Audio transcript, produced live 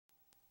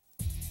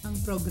Ang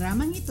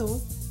programang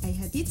ito ay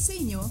hatid sa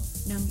inyo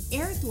ng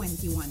Air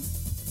 21.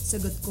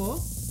 Sagot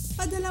ko,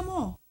 padala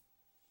mo!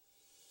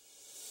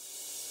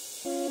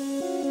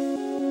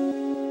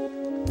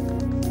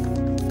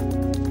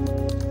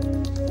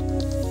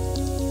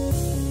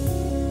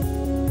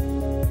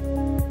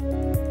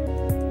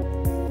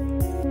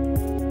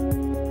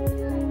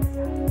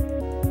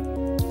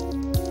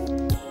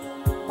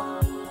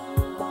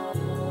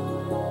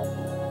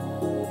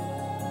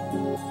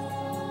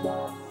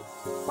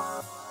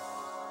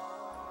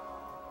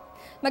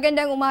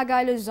 Magandang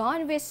umaga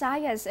Luzon,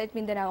 Visayas at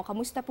Mindanao.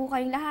 Kamusta po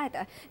kayong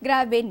lahat?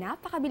 Grabe,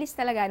 napakabilis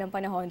talaga ng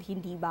panahon,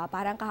 hindi ba?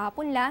 Parang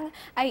kahapon lang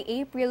ay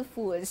April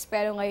Fools,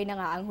 pero ngayon na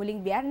nga ang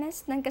huling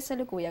Biyernes ng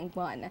kasalukuyang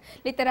buwan.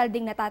 Literal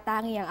ding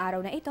natatangi ang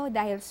araw na ito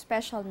dahil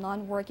special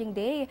non-working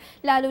day,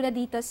 lalo na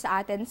dito sa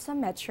atin sa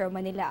Metro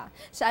Manila.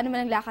 Saan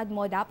man ang lakad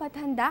mo, dapat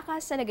handa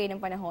ka sa lagay ng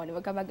panahon.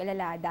 Huwag ka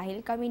mag-alala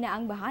dahil kami na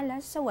ang bahala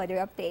sa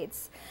weather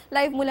updates.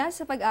 Live mula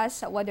sa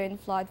Pag-asa Weather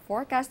and Flood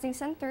Forecasting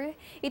Center,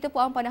 ito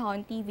po ang Panahon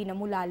TV na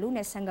mula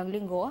Lunes hanggang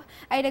Linggo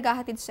ay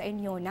naghahatid sa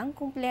inyo ng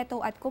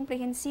kumpleto at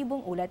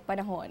komprehensibong ulat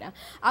panahon.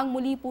 Ang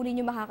muli po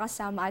ninyo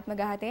makakasama at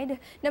maghahatid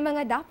ng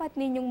mga dapat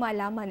ninyong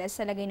malaman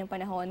sa lagay ng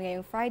panahon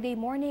ngayong Friday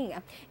morning,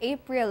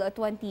 April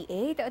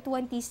 28,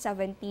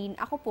 2017.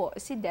 Ako po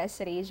si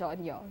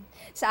DZRH.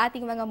 Sa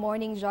ating mga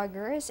morning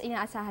joggers,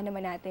 inaasahan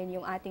naman natin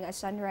yung ating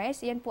sunrise.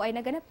 Yan po ay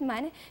naganap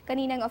naman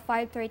kaninang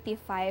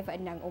 5:35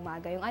 ng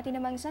umaga. Yung ating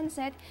namang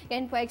sunset,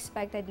 yan po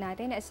expected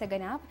natin sa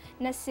ganap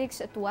na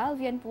 6:12.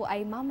 Yan po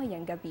ay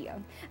mamayang gabi.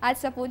 At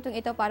sa puntong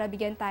ito, para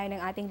bigyan tayo ng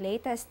ating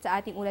latest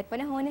sa ating ulat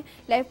panahon,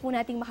 live po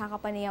nating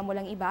makakapanayam mo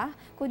lang iba,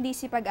 kundi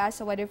si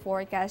Pag-asa Weather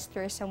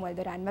Forecaster Samuel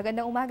Duran.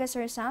 Magandang umaga,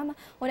 Sir Sam.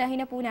 Unahin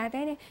na po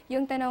natin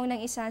yung tanong ng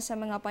isa sa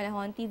mga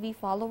Panahon TV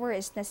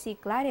followers na si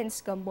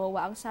Clarence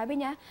Gamboa. Ang sabi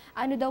niya,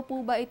 ano daw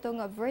po ba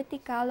itong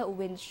vertical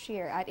wind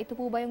shear? At ito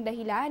po ba yung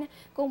dahilan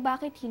kung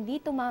bakit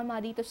hindi tumama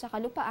dito sa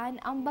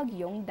kalupaan ang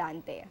bagyong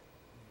Dante?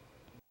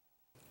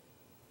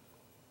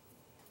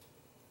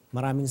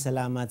 Maraming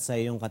salamat sa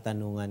iyong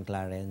katanungan,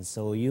 Clarence.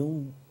 So,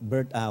 yung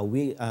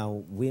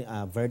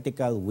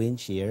vertical wind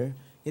shear,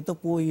 ito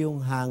po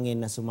yung hangin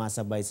na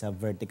sumasabay sa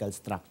vertical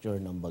structure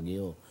ng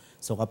bagyo.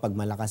 So, kapag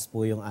malakas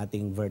po yung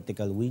ating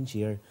vertical wind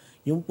shear,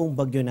 yung pong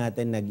bagyo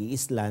natin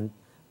nag-i-slant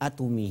at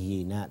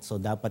humihina.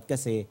 So, dapat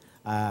kasi,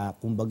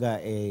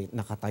 kumbaga,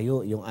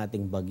 nakatayo yung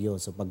ating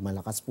bagyo. So, pag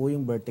malakas po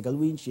yung vertical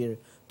wind shear,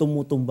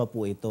 tumutumba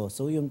po ito.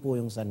 So, yun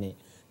po yung sani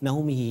na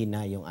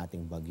humihina yung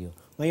ating bagyo.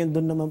 Ngayon,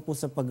 doon naman po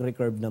sa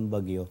pag-recurve ng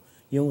bagyo,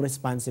 yung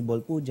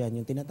responsible po dyan,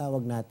 yung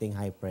tinatawag nating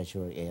high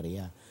pressure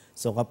area.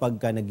 So kapag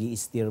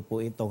nag-i-steer po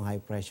itong high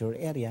pressure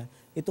area,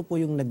 ito po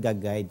yung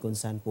nag-guide kung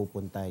saan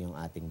pupunta yung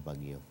ating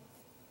bagyo.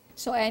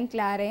 So,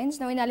 Clarence,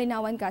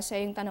 nawinalinawan ka sa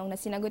yung tanong na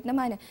sinagot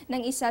naman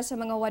ng isa sa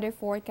mga weather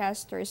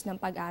forecasters ng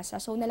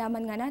Pag-asa. So,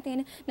 nalaman nga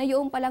natin na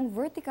yung palang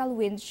vertical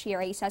wind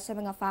shear ay isa sa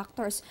mga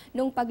factors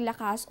nung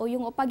paglakas o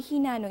yung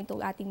paghina ng itong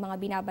ating mga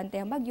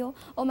binabantayang bagyo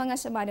o mga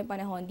sama ng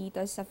panahon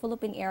dito sa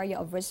Philippine Area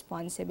of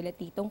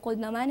Responsibility. Tungkol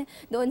naman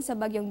doon sa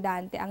bagyong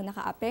Dante, ang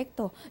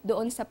nakaapekto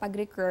doon sa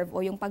pag-recurve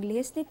o yung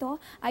paglihis nito,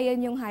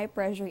 ayan yung high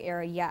pressure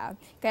area.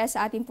 Kaya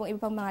sa ating pong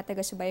iba pang mga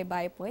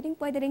taga-subaybay,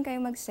 pwede rin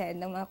kayong mag-send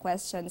ng mga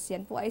questions.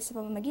 Yan po ay sa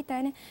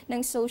pamamagitan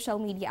ng social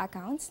media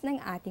accounts ng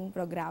ating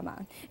programa.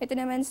 Ito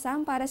naman,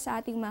 Sam, para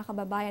sa ating mga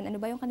kababayan, ano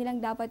ba yung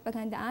kanilang dapat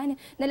paghandaan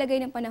na lagay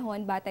ng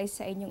panahon batay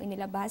sa inyong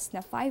inilabas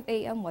na 5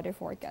 a.m. weather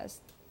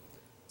forecast?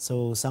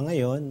 So sa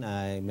ngayon,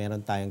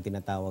 meron tayong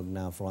tinatawag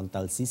na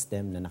frontal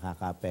system na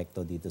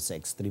nakakaapekto dito sa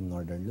extreme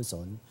northern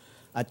Luzon.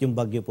 At yung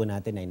bagyo po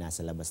natin ay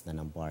nasa labas na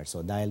ng PAR.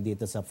 So dahil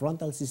dito sa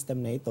frontal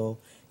system na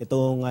ito,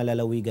 itong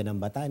lalawigan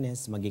ng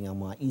Batanes, maging ang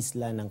mga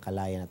isla ng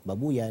Calayan at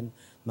Babuyan,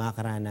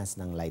 makakaranas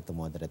ng light to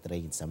moderate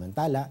rain.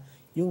 Samantala,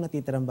 yung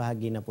natitirang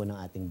bahagi na po ng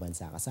ating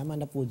bansa, kasama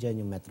na po dyan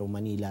yung Metro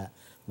Manila,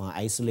 mga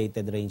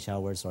isolated rain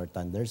showers or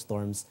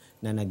thunderstorms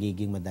na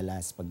nagiging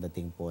madalas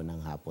pagdating po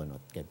ng hapon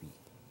at gabi.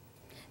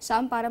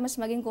 Sam, para mas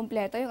maging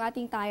kumpleto yung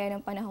ating taya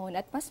ng panahon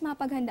at mas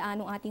mapaghandaan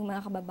ng ating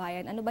mga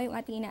kababayan, ano ba yung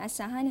ating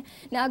inaasahan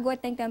na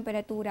agwat ng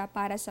temperatura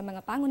para sa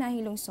mga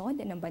pangunahing lungsod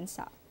ng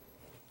bansa?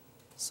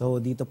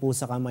 So dito po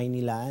sa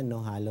Kamaynilaan,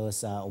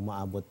 halos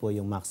umaabot po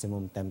yung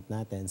maximum temp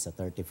natin sa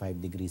 35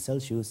 degrees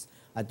Celsius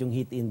at yung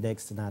heat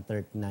index na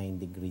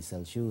 39 degrees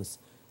Celsius.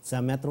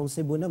 Sa Metro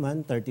Cebu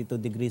naman, 32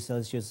 degrees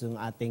Celsius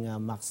yung ating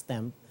max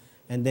temp.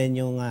 And then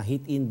yung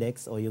heat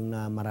index o yung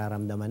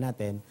mararamdaman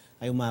natin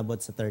ay umabot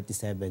sa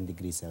 37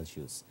 degrees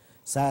Celsius.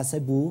 Sa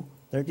Cebu,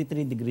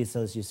 33 degrees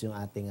Celsius yung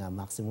ating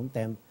maximum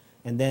temp.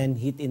 And then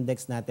heat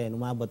index natin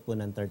umabot po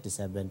ng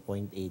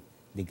 37.8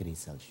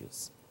 degrees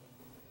Celsius.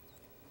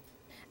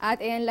 At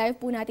ayan, live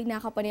po natin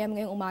nakapanayam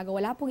ngayong umaga.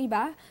 Wala pong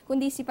iba,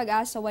 kundi si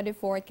Pag-asa Weather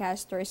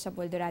Forecaster sa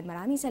Bulduran.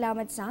 Maraming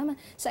salamat, Sam,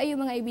 sa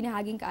iyong mga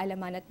ibinahaging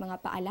kaalaman at mga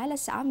paalala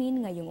sa amin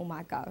ngayong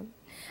umaga.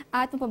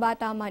 At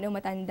mapabata man o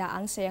matanda,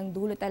 ang sayang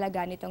dulo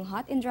talaga nitong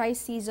hot and dry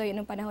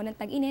season ng panahon ng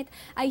tag-init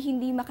ay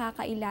hindi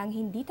makakailang,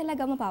 hindi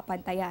talaga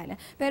mapapantayan.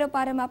 Pero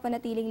para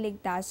mapanatiling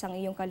ligtas ang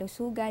iyong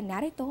kalusugan,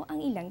 narito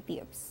ang ilang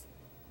tips.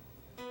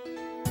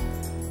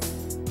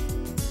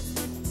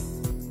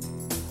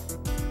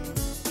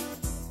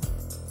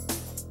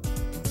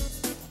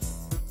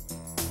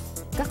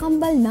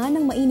 Kakambal na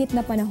ng mainit na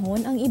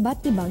panahon ang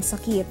iba't ibang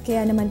sakit.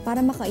 Kaya naman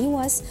para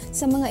makaiwas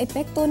sa mga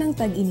epekto ng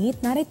tag-init,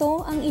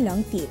 narito ang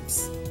ilang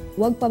tips.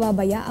 Huwag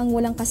pababayaang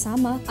walang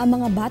kasama ang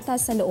mga bata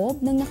sa loob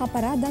ng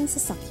nakaparadang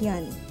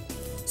sasakyan.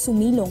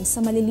 Sumilong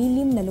sa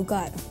malililim na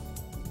lugar.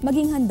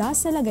 Maging handa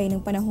sa lagay ng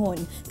panahon,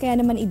 kaya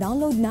naman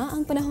i-download na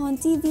ang Panahon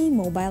TV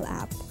mobile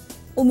app.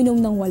 Uminom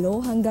ng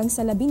 8 hanggang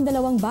sa 12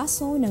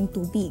 baso ng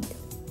tubig.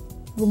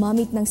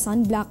 Gumamit ng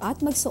sunblock at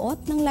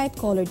magsuot ng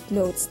light-colored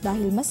clothes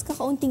dahil mas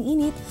kakaunting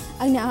init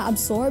ang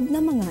naa-absorb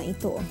ng mga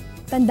ito.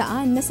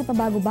 Tandaan na sa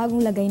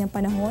pabago-bagong lagay ng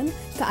panahon,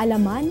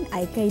 kaalaman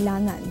ay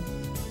kailangan.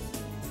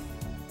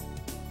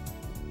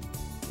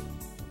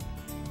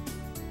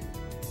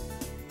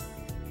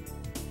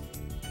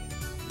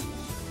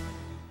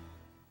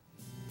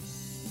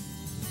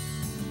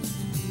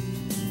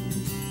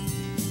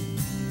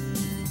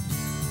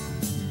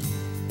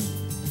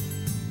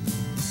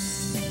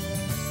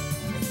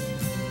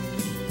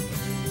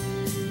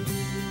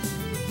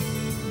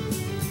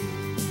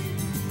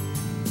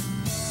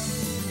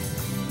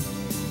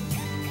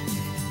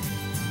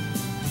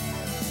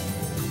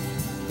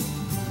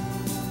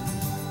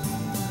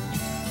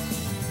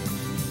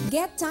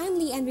 Get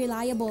timely and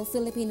reliable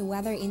Philippine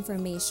weather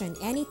information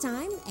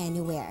anytime,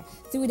 anywhere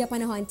through the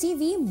Panahon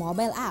TV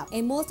mobile app, a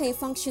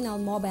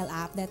multifunctional mobile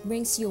app that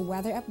brings you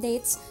weather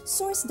updates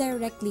sourced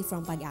directly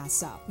from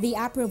Pag-asa. The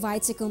app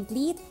provides a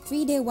complete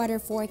 3-day weather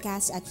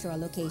forecast at your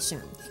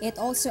location. It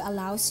also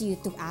allows you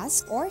to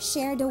ask or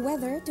share the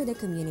weather to the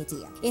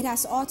community. It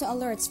has auto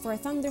alerts for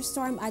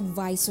thunderstorm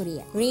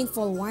advisory,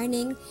 rainfall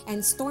warning, and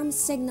storm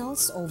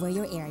signals over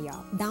your area.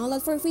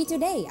 Download for free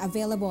today,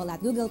 available at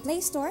Google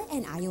Play Store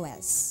and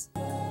iOS.